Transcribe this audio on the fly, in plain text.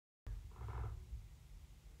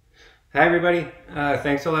Hi everybody,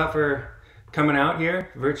 thanks a lot for coming out here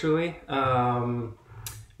virtually.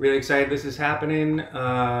 Really excited this is happening.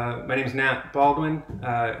 My name is Nat Baldwin.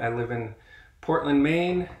 I live in Portland,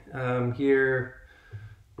 Maine. I'm here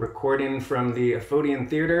recording from the Aphodian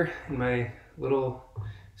Theater in my little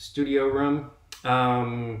studio room.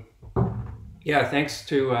 Yeah, thanks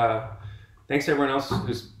to everyone else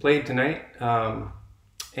who's played tonight.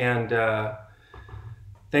 And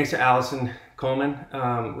thanks to Allison Coleman.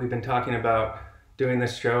 We've been talking about doing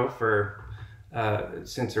this show for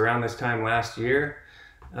since around this time last year.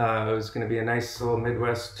 It was going to be a nice little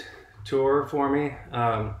Midwest tour for me.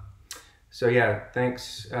 So yeah,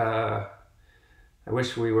 thanks. I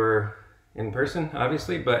wish we were in person,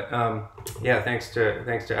 obviously, but yeah, thanks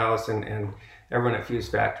to Allison and everyone at Fuse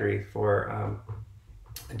Factory for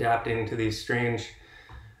adapting to these strange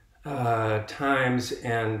times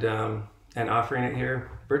and offering it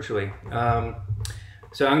here virtually.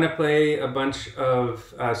 So I'm going to play a bunch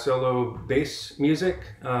of solo bass music.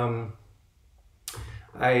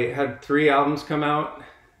 I had 3 albums come out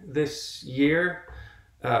this year,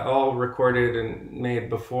 all recorded and made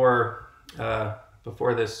before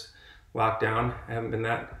this lockdown. I haven't been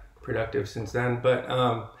that productive since then, but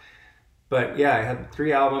yeah, I had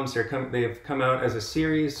 3 albums. They've come out as a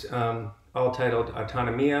series, all titled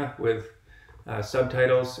AUTONOMIA with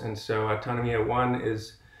subtitles. And so AUTONOMIA I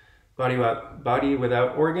is Body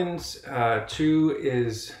Without Organs, 2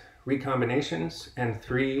 is Recombinations, and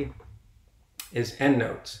 3 is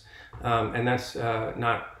Endnotes. And that's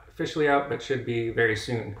not officially out, but should be very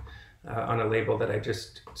soon on a label that I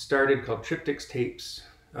just started called Triptychs Tapes.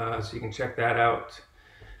 So you can check that out.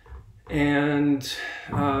 And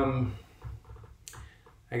I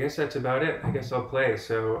guess that's about it. I guess I'll play.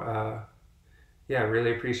 So yeah,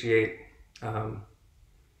 really appreciate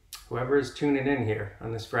whoever is tuning in here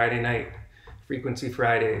on this Friday night, Frequency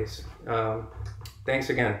Fridays. Thanks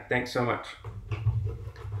again. Thanks so much.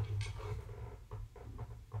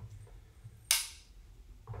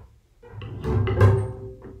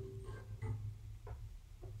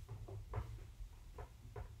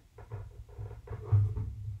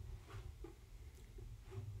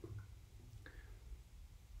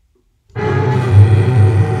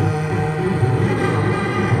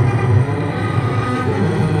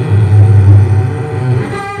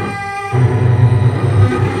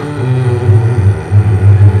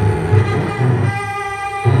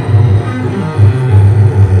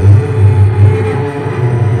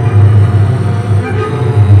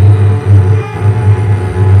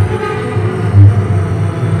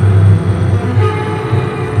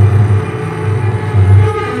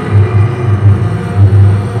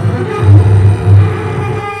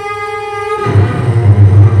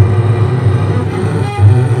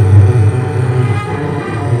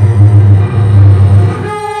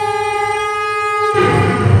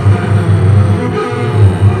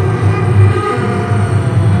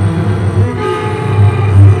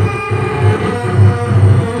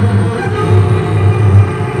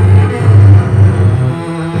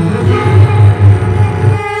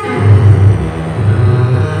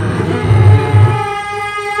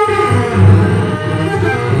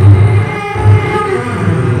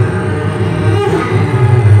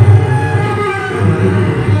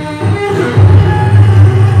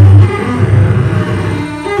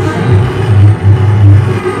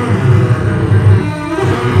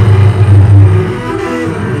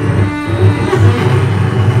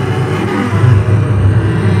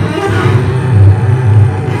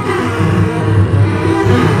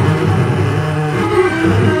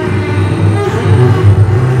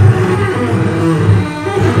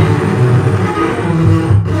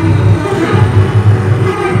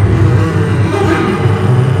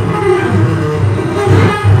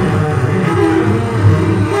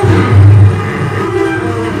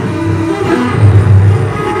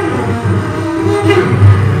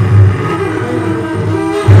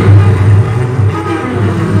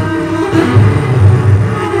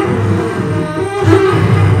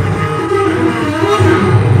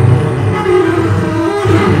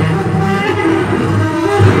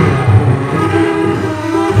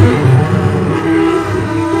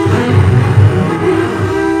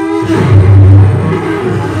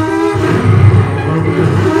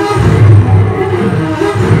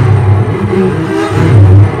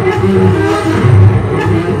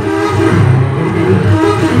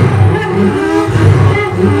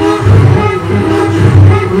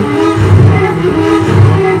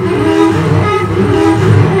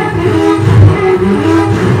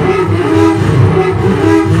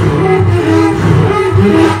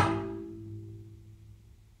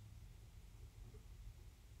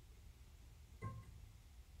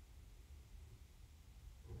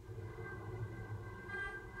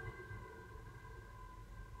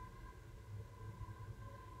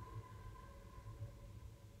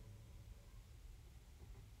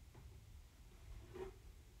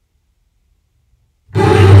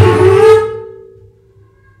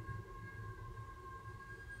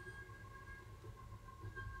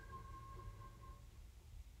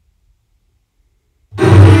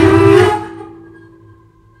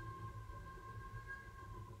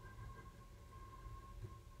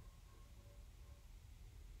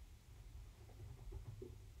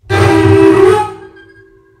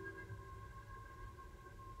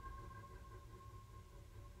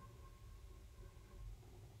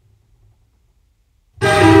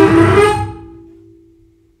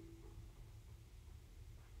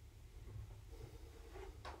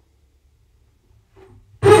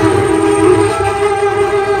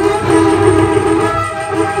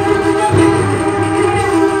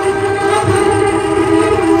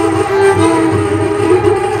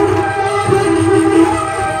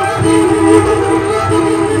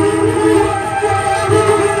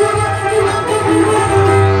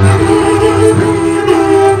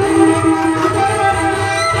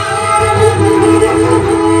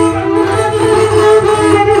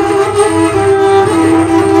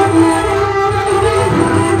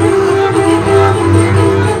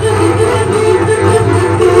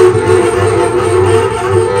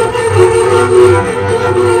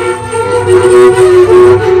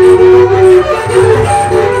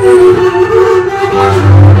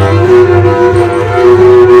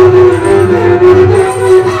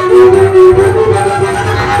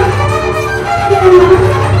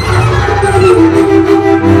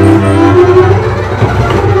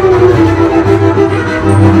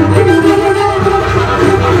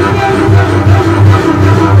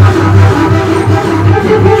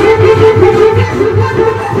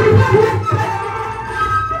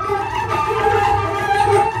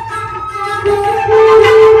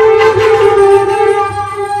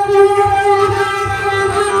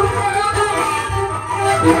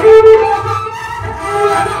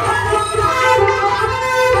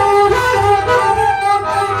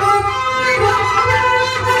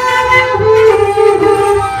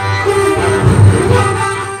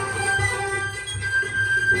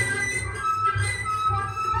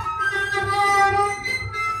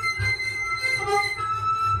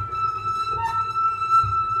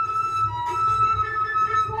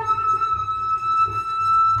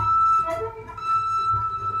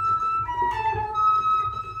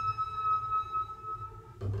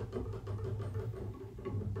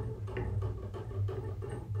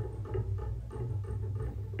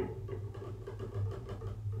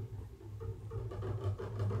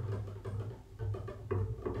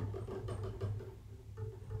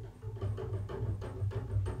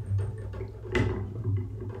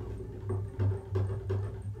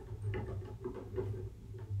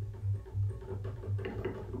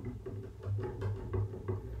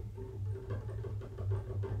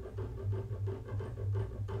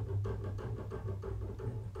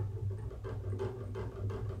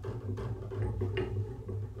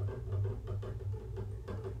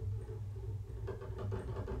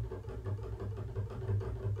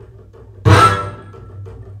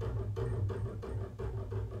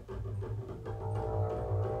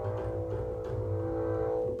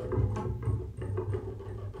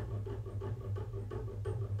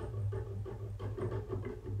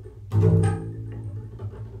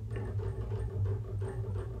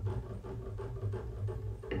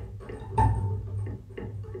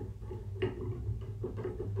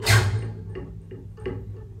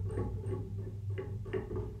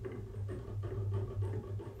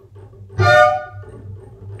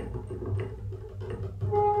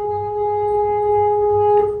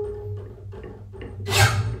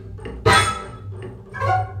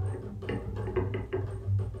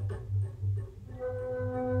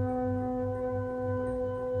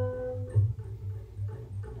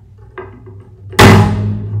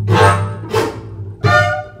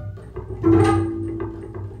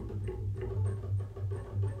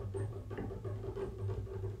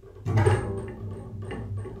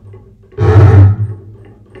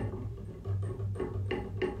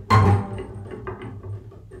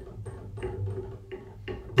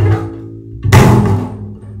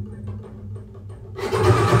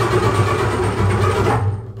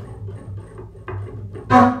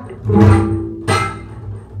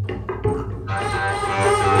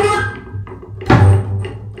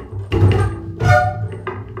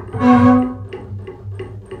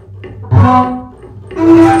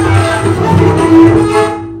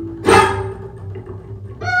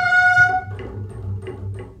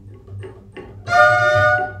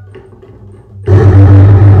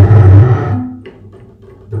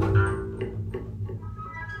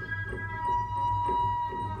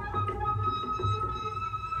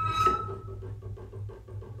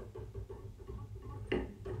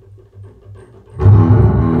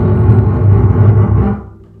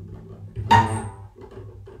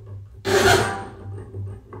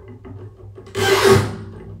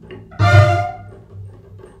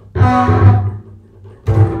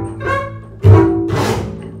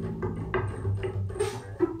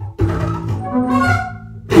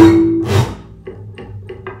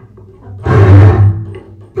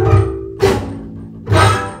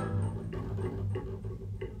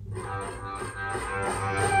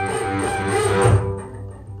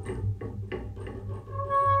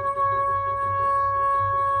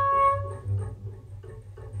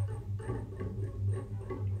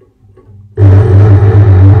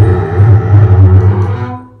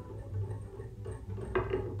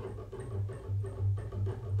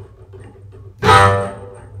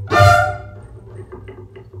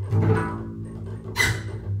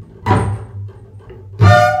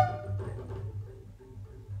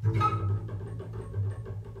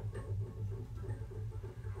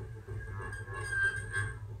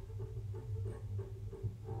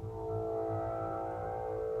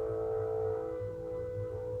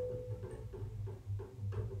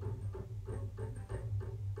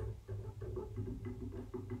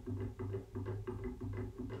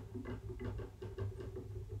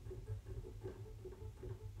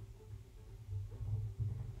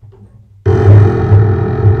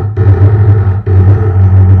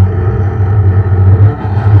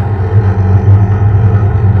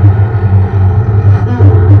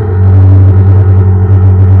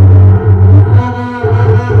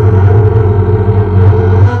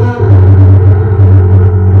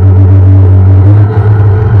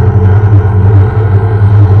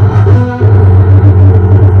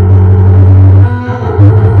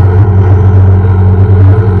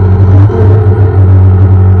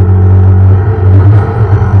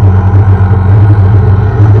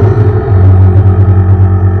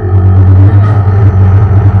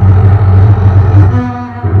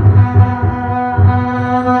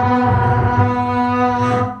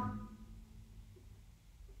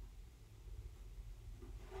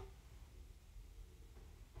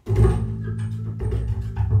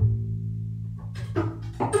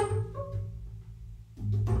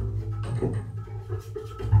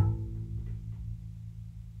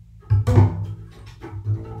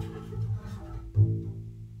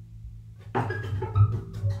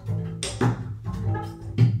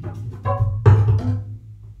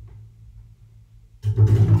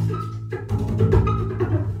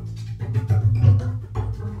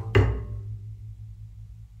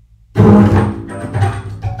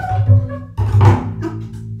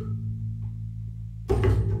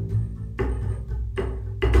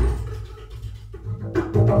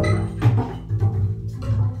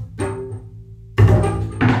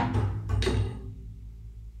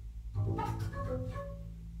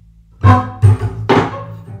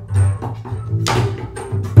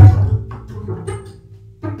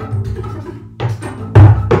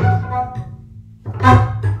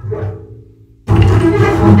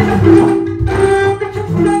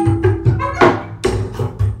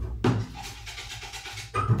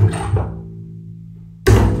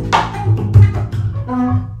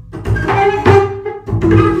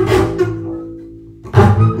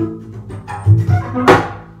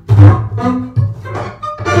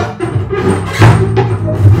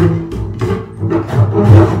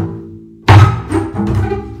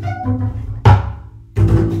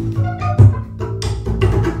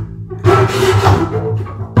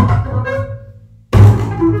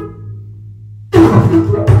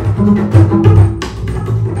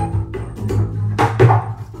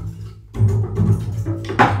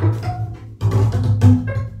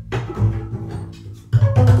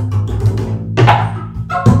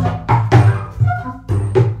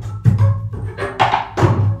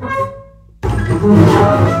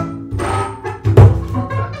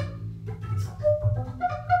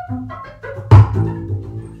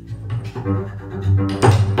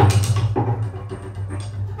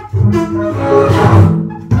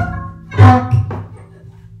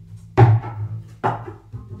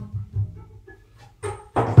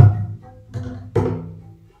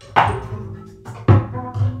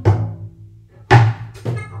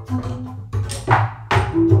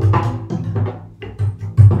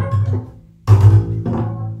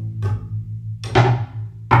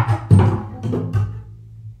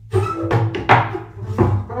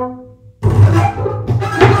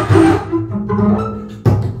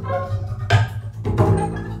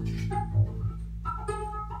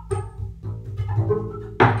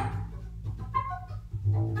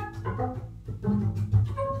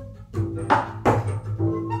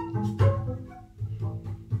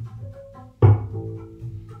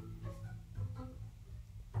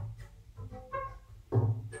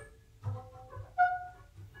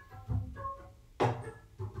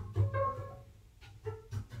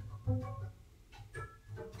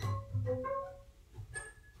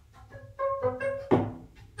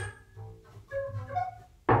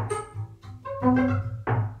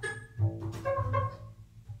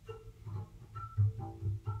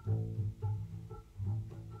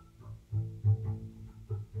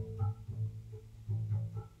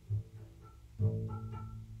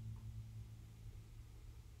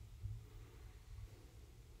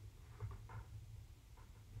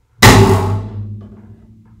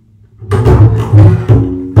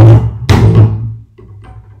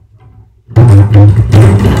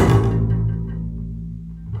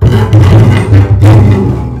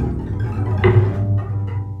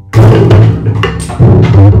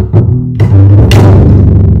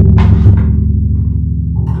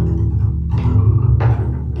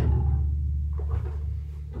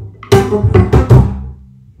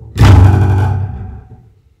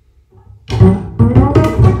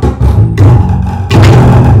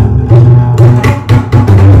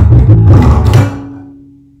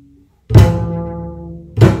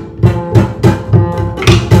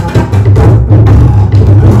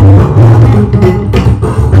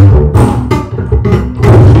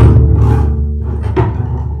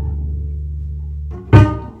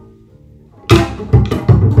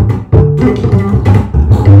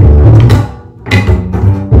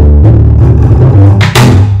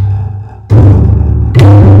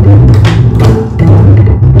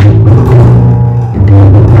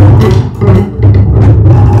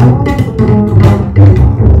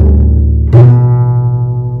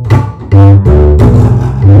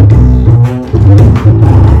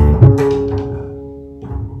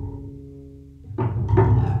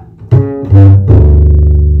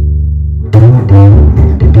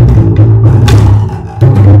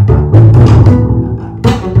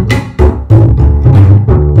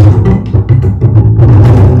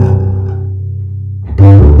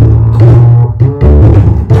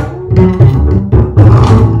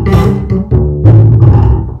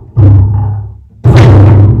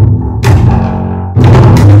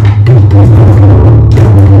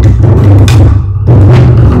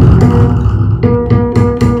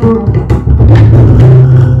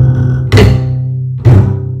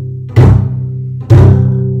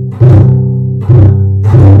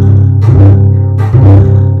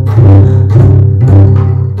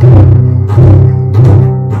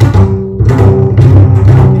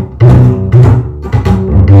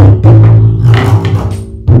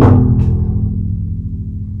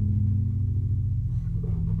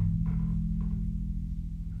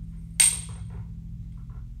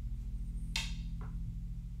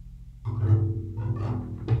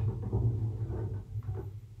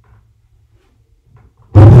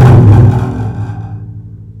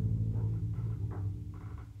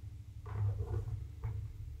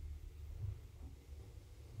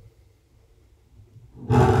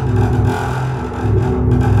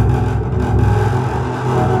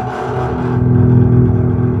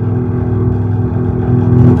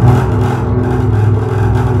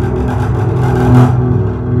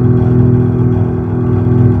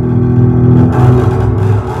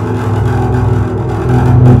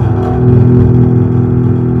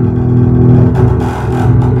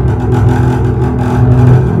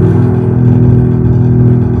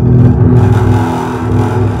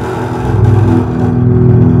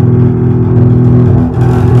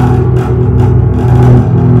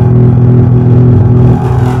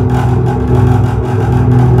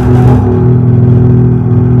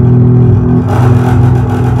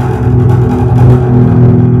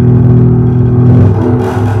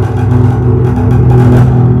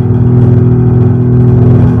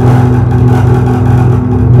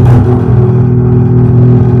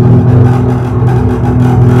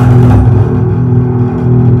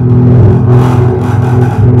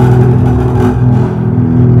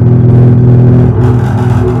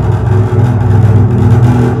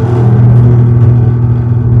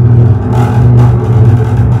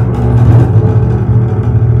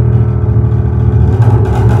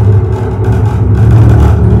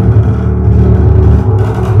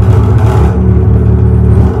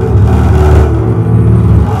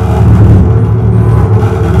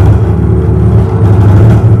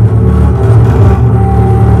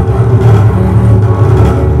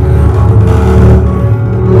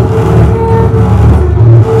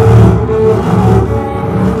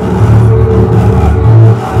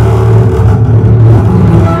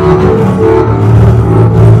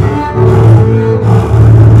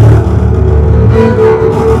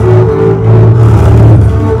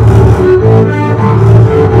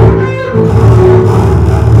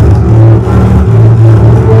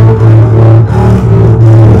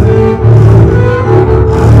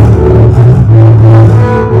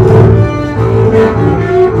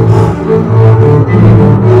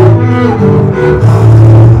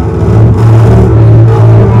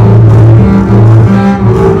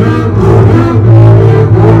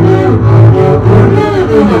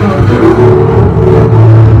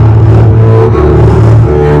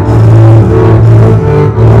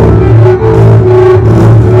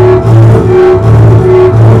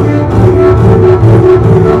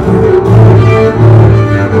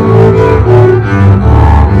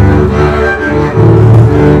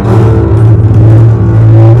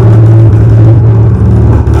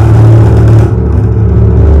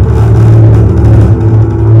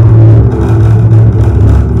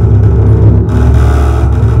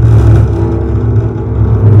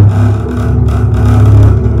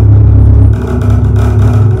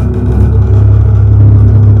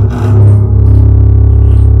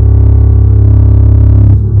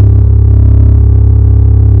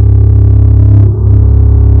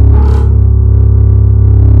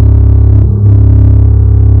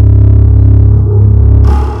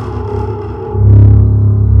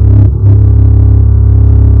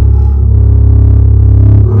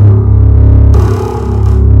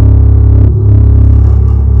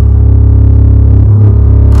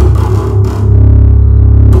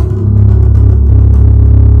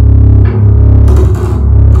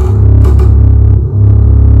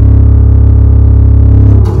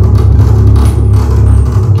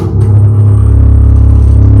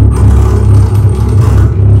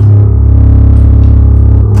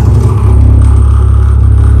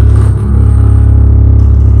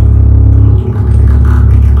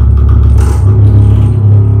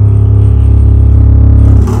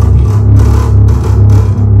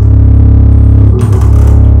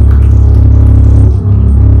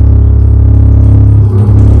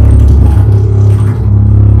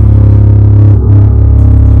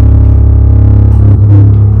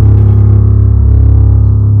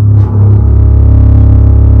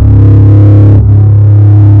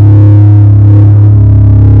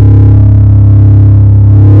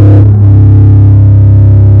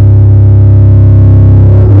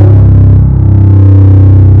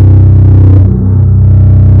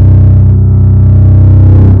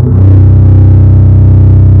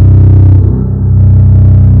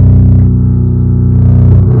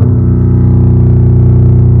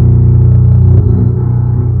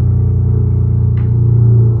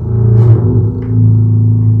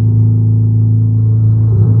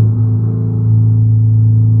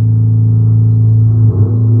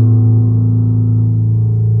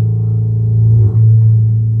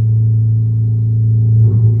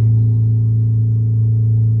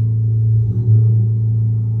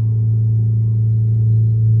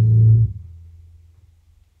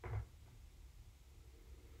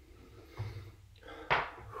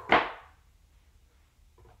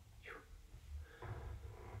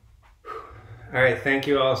 All right, thank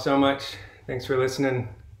you all so much. Thanks for listening.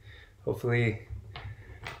 Hopefully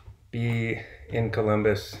be in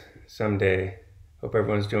Columbus someday. Hope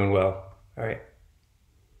everyone's doing well. All right.